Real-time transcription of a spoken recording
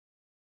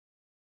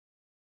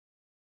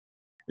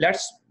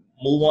let's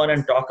move on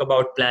and talk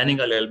about planning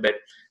a little bit.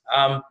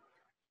 Um,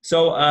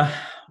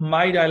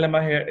 my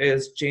dilemma here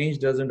is change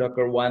doesn't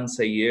occur once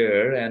a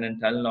year, and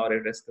internal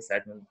audit risk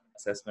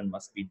assessment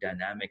must be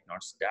dynamic,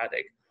 not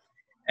static.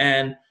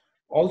 And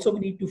also, we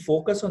need to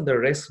focus on the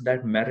risks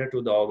that matter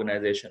to the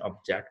organization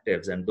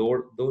objectives, and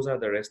those are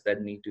the risks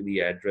that need to be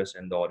addressed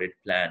in the audit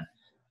plan.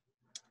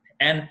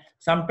 And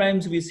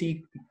sometimes we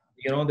see,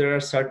 there are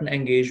certain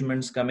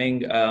engagements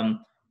coming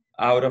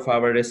out of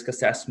our risk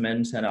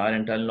assessments and our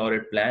internal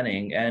audit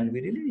planning, and we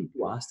really need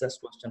to ask this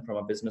question from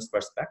a business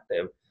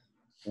perspective.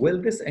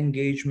 Will this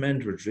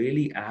engagement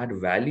really add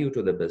value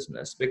to the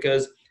business?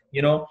 Because,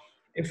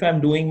 if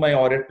I'm doing my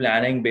audit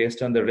planning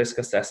based on the risk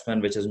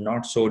assessment, which is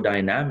not so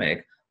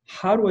dynamic,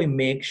 how do I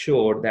make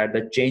sure that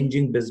the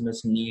changing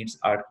business needs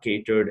are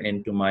catered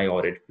into my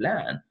audit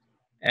plan?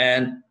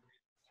 And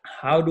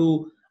how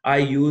do I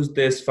use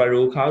this,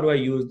 Farooque? How do I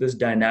use this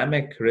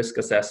dynamic risk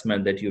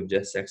assessment that you've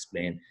just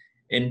explained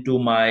into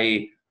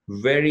my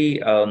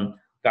very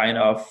kind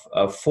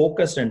of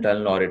focused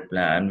internal audit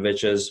plan,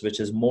 which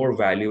is more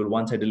valuable?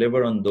 Once I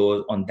deliver on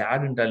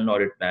that internal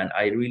audit plan,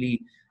 I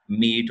really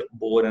meet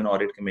board and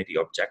audit committee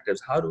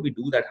objectives. How do we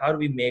do that? How do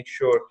we make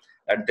sure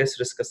that this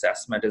risk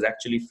assessment is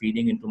actually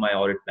feeding into my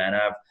audit plan? I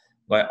have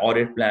my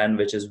audit plan,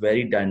 which is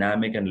very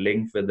dynamic and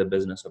linked with the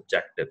business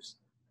objectives.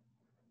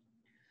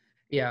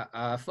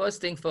 Yeah, first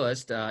thing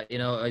first,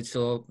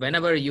 so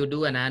whenever you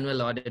do an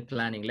annual audit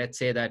planning, let's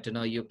say that,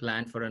 you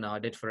plan for an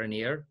audit for a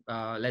year.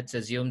 Let's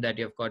assume that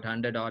you've got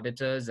 100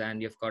 auditors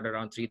and you've got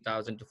around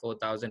 3,000 to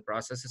 4,000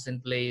 processes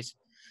in place.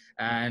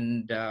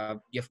 And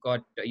you've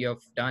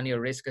done your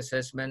risk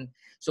assessment.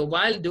 So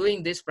while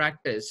doing this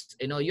practice,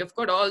 you've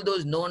got all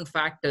those known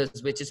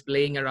factors which is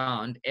playing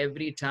around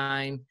every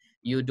time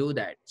you do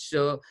that.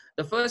 So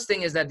the first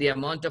thing is that the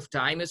amount of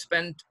time you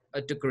spent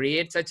to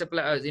create such a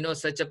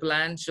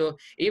plan. So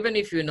even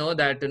if you know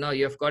that,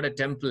 you've got a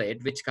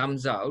template which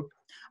comes out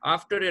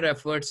after your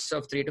efforts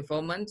of 3 to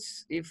 4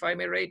 months, if I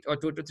may rate, or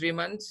 2 to 3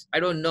 months, I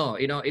don't know,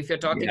 if you're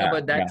talking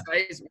about that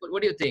size,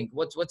 what do you think?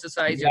 What's the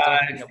size you're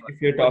talking about?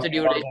 If you're What's the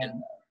talking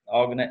duration?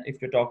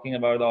 if you're talking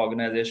about the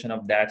organization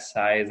of that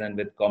size and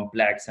with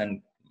complex,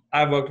 and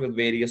I've worked with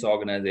various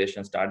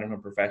organizations, starting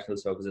from professional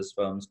services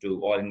firms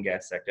to oil and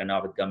gas sector,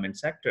 now with government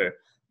sector.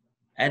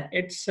 And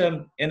it's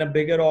in a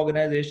bigger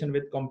organization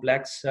with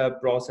complex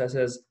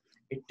processes,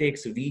 it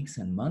takes weeks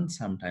and months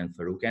sometimes,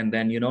 Farooque. And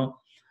then,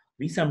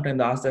 we sometimes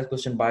ask that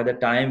question, by the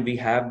time we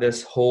have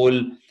this whole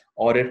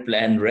audit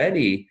plan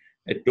ready,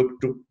 it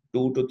took 2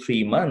 to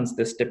 3 months,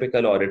 this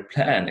typical audit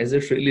plan. Is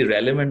it really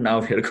relevant now?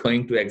 We're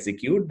going to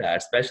execute that,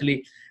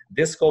 especially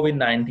this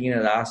COVID-19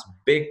 has asked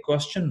big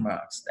question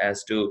marks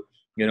as to,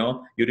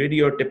 you did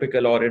your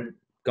typical audit,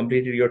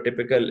 completed your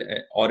typical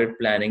audit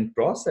planning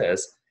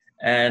process,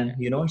 and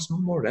it's no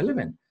more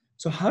relevant.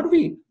 So how do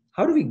we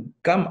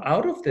come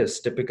out of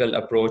this typical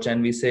approach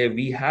and we say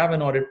we have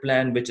an audit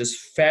plan which is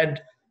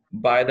fed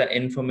by the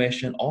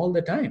information all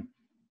the time?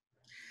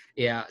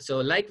 Yeah, so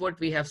like what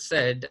we have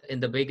said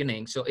in the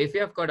beginning, so if you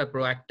have got a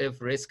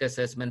proactive risk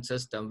assessment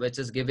system, which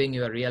is giving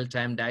you a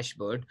real-time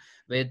dashboard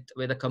with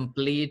a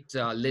complete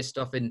list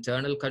of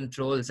internal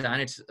controls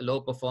and its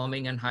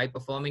low-performing and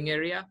high-performing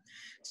area.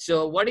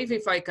 So what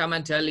if I come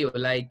and tell you,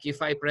 like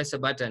if I press a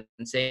button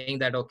saying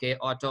that, okay,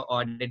 auto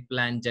audit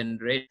plan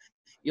generate,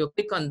 you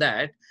click on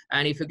that,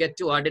 and if you get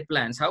 2 audit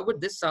plans, how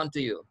would this sound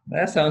to you?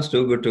 That sounds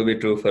too good to be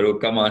true, Farooque.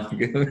 Come on,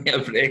 give me a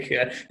break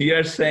here.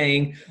 You're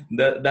saying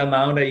the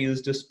amount I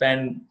used to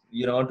spend,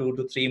 2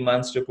 to 3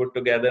 months to put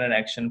together an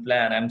action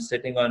plan, I'm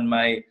sitting on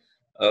my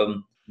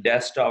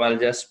desktop, I'll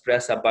just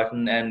press a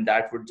button and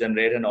that would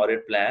generate an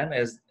audit plan.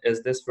 Is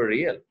this for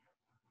real?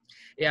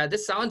 Yeah,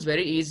 this sounds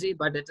very easy,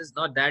 but it is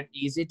not that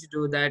easy to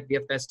do that. We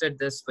have tested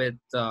this with,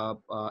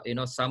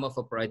 some of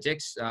our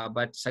projects,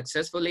 but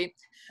successfully.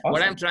 Awesome.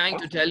 What I'm trying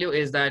to tell you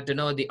is that,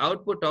 the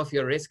output of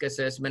your risk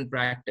assessment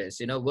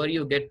practice, where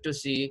you get to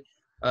see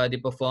the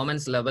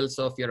performance levels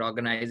of your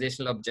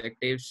organizational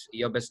objectives,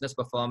 your business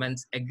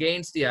performance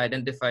against the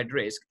identified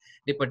risk,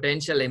 the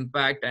potential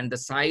impact and the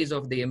size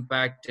of the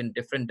impact in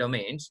different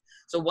domains.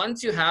 So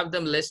once you have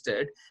them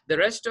listed, the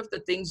rest of the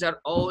things are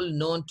all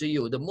known to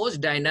you. The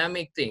most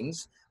dynamic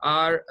things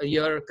are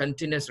your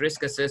continuous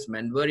risk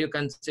assessment, where you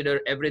consider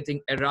everything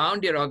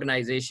around your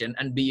organization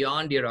and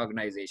beyond your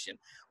organization.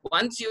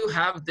 Once you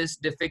have this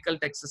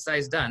difficult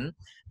exercise done,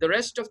 the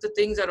rest of the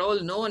things are all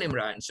known,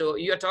 Imran. So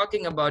you're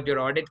talking about your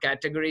audit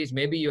categories.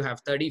 Maybe you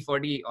have 30,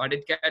 40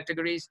 audit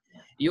categories.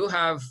 You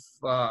have,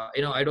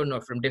 I don't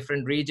know, from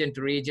different region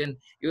to region,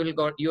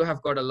 you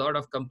have got a lot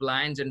of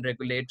compliance and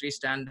regulatory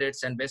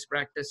standards and best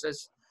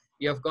practices.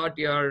 You've got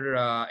your,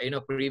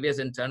 previous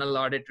internal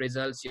audit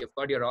results. You've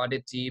got your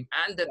audit team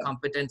and the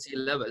competency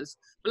levels.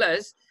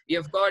 Plus,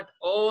 you've got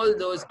all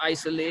those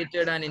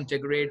isolated and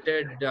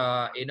integrated,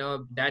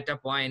 data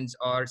points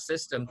or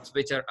systems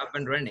which are up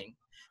and running.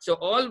 So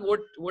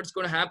what's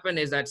going to happen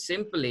is that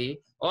simply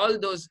all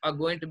those are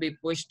going to be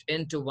pushed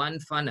into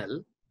one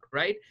funnel,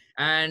 right?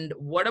 And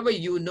whatever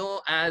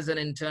as an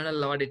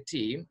internal audit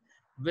team,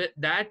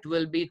 that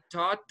will be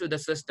taught to the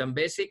system.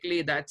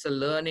 Basically, that's a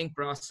learning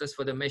process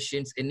for the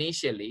machines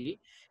initially,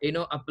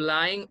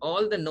 applying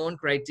all the known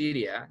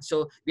criteria.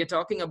 So we're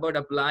talking about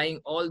applying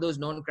all those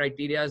known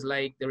criteria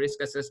like the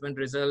risk assessment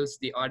results,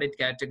 the audit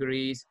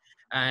categories,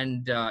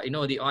 and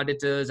the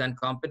auditors and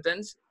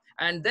competence.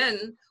 And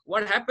then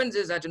what happens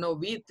is that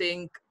we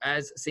think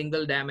as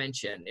single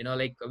dimension,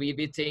 like we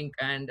think,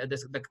 and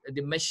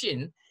the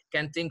machine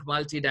can think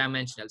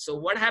multidimensional. So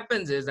what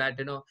happens is that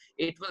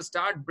it will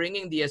start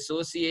bringing the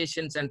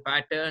associations and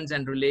patterns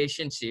and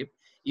relationship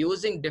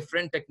using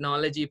different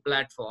technology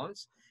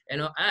platforms,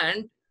 and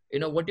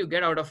what you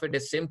get out of it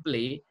is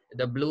simply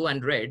the blue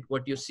and red,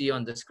 what you see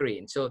on the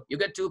screen. So you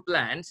get two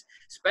plans.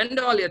 Spend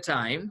all your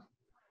time,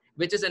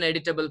 which is an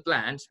editable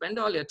plan, spend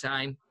all your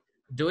time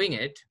doing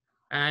it,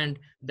 and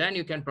then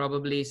you can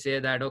probably say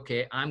that,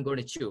 okay, I'm going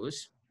to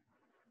choose,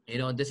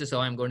 this is how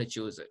I'm going to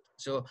choose it.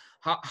 So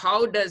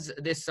how does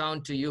this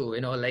sound to you,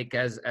 like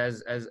as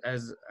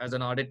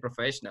an audit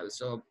professional?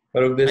 So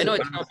Farooque, I know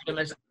it's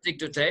optimistic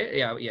to say.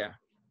 Yeah.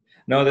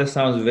 No, this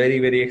sounds very,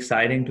 very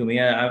exciting to me.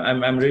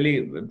 I'm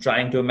really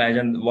trying to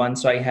imagine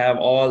once I have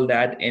all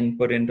that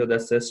input into the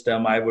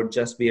system, I would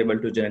just be able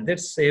to generate.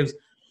 This saves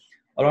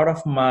a lot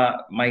of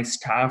my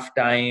staff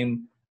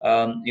time,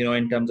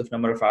 in terms of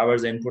number of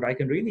hours input. I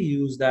can really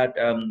use that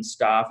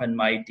staff and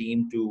my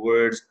team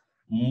towards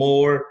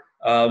more,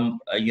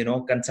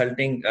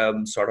 consulting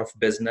sort of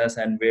business,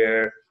 and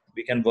where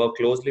we can work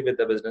closely with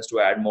the business to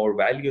add more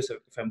value. So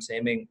if I'm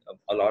saving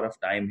a lot of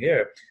time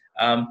here.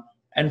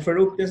 And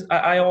Farooque,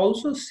 I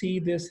also see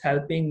this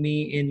helping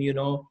me in,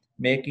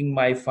 making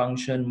my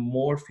function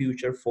more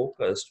future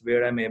focused,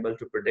 where I'm able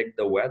to predict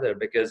the weather,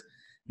 because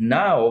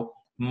now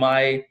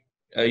my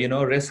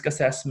risk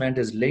assessment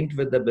is linked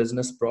with the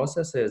business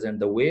processes, and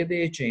the way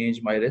they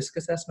change, my risk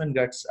assessment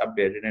gets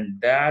updated, and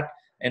that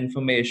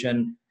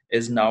information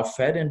is now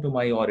fed into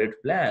my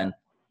audit plan.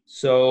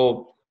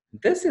 So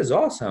this is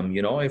awesome.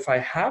 If I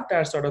have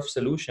that sort of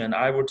solution,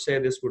 I would say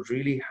this would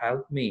really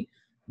help me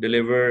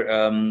deliver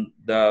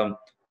the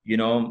you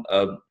know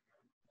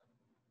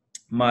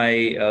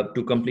my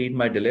to complete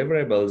my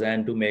deliverables,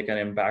 and to make an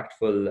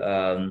impactful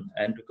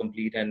and to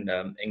complete an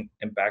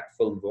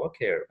impactful work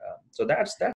here. So that's